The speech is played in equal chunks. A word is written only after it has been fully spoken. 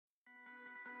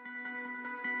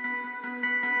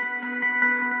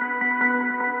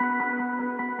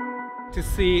To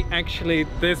see actually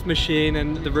this machine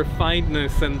and the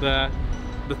refinedness and the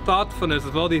thoughtfulness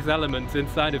of all these elements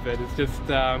inside of it is just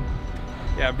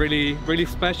yeah, really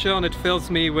special, and it fills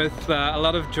me with a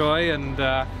lot of joy and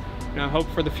you know, hope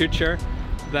for the future.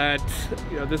 That,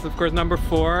 you know, this is of course number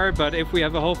 4, but if we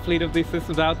have a whole fleet of these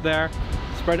systems out there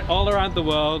spread all around the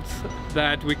world,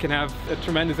 that we can have a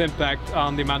tremendous impact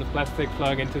on the amount of plastic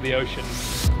flowing into the ocean.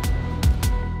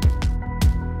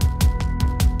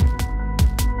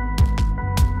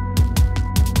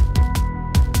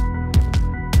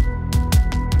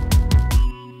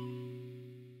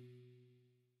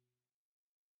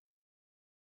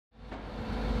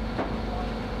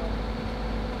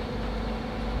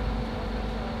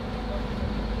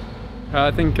 I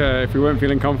think if we weren't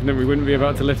feeling confident, we wouldn't be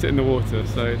about to lift it in the water.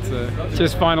 So it's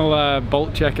just final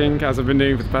bolt checking, as I've been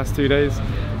doing for the past 2 days,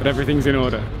 but everything's in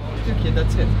order. Stukje,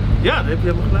 that's it. Ja, daar heb je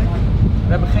helemaal gelijk. We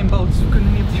hebben geen boot, dus we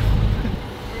kunnen niet op die...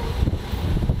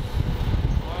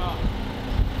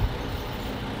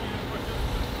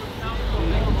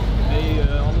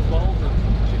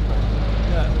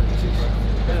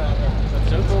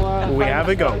 We have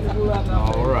a go.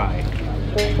 All right.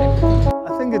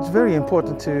 I think it's very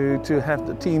important to have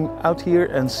the team out here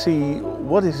and see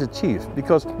what is achieved,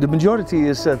 because the majority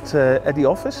is at the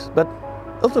office, but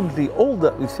ultimately all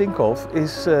that we think of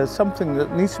is something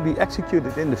that needs to be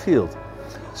executed in the field.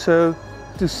 So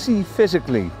to see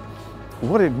physically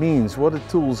what it means, what the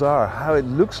tools are, how it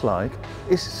looks like,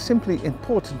 is simply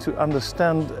important to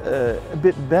understand a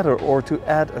bit better, or to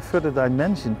add a further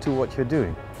dimension to what you're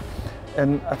doing.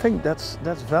 And I think that's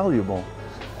valuable.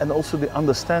 And also the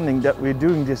understanding that we're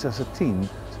doing this as a team.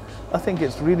 I think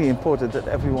it's really important that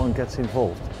everyone gets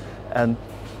involved. And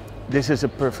this is a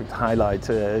perfect highlight,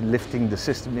 lifting the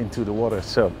system into the water.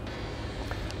 So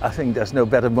I think there's no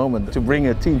better moment to bring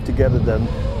a team together than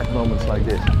at moments like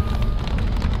this.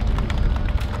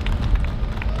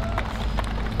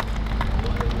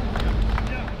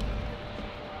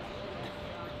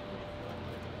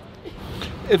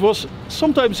 It was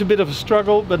sometimes a bit of a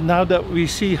struggle, but now that we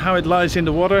see how it lies in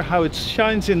the water, how it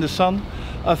shines in the sun,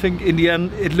 I think in the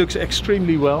end it looks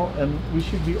extremely well, and we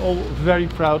should be all very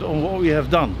proud on what we have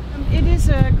done. It is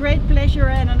a great pleasure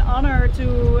and an honor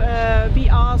to be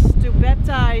asked to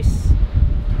baptize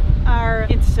our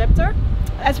Interceptor.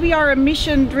 As we are a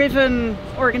mission-driven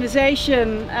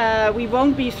organization, we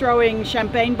won't be throwing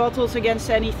champagne bottles against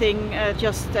anything,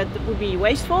 just that would be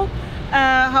wasteful.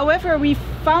 However, we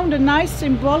found a nice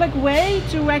symbolic way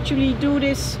to actually do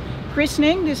this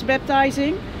christening, this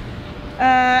baptizing,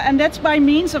 and that's by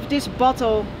means of this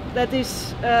bottle that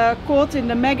is caught in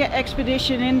the mega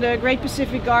expedition in the Great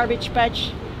Pacific Garbage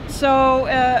Patch. So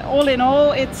all in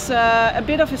all, it's a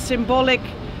bit of a symbolic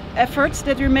effort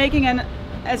that we're making, and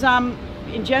as I'm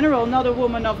in general not a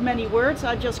woman of many words,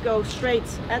 I just go straight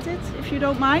at it, if you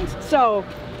don't mind. So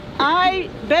I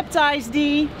baptize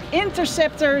the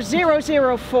Interceptor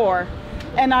 004,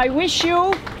 and I wish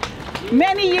you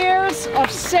many years of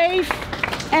safe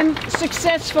and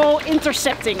successful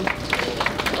intercepting.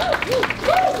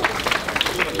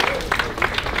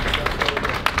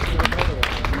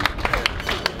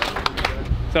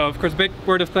 So of course, big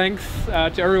word of thanks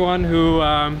to everyone who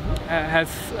has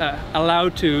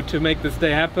allowed to make this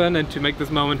day happen and to make this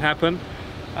moment happen.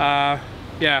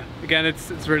 Yeah, again,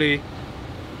 it's really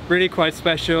quite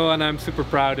special, and I'm super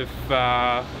proud of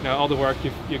you know, all the work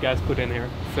you guys put in here.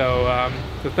 So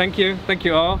so thank you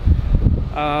all.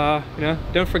 You know,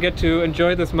 don't forget to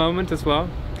enjoy this moment as well,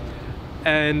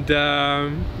 and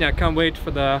yeah, can't wait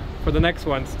for the next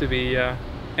ones to be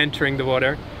entering the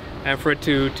water, and for it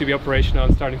to be operational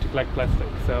and starting to collect plastic.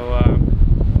 So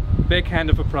big hand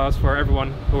of applause for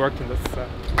everyone who worked on this.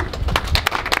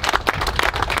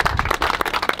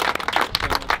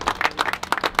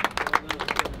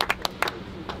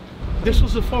 This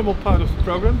was a formal part of the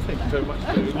program. Thank you very much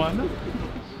for the reminder.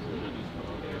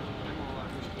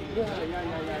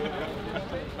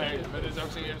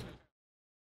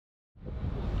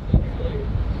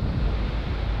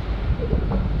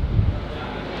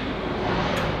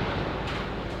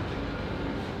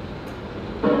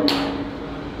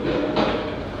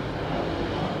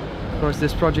 Of course,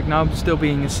 this project now still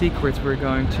being a secret, we're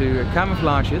going to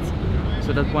camouflage it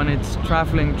so that when it's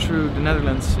traveling through the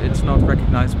Netherlands, it's not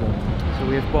recognizable. So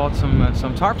we have bought some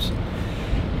tarps,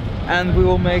 and we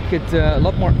will make it a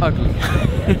lot more ugly.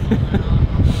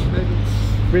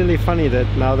 It's really funny that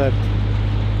now that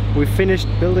we finished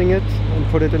building it and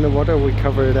put it in the water, we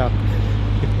cover it up.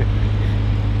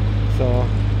 So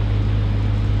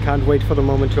can't wait for the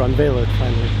moment to unveil it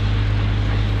finally.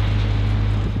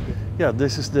 Yeah,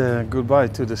 this is the goodbye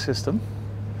to the system,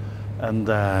 and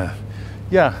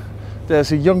yeah,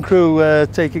 there's a young crew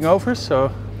taking over, so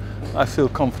I feel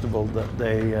comfortable that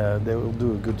they will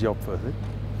do a good job with it.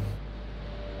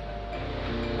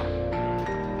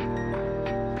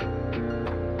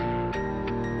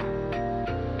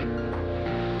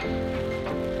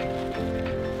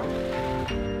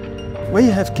 When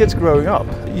you have kids growing up,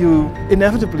 you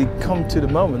inevitably come to the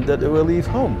moment that they will leave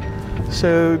home.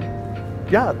 So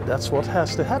yeah, that's what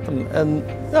has to happen. And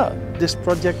yeah, this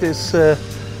project is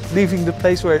leaving the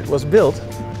place where it was built.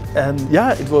 And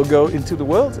yeah, it will go into the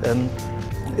world and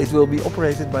it will be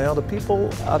operated by other people,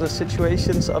 other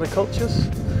situations, other cultures.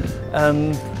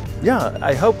 And yeah,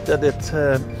 I hope that it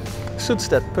suits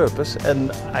that purpose,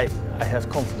 and I have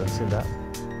confidence in that.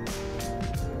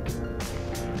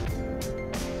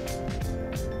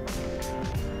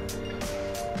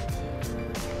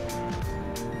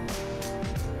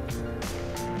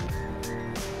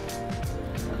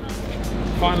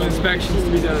 Final inspections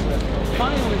to be done.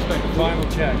 Final inspection. Final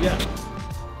check. Yeah.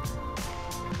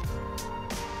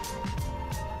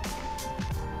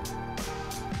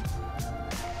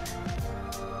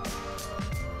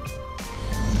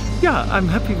 Yeah, I'm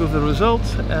happy with the result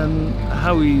and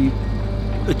how we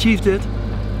achieved it.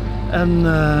 And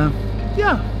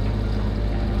yeah,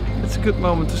 it's a good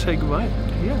moment to say goodbye.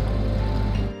 Yeah.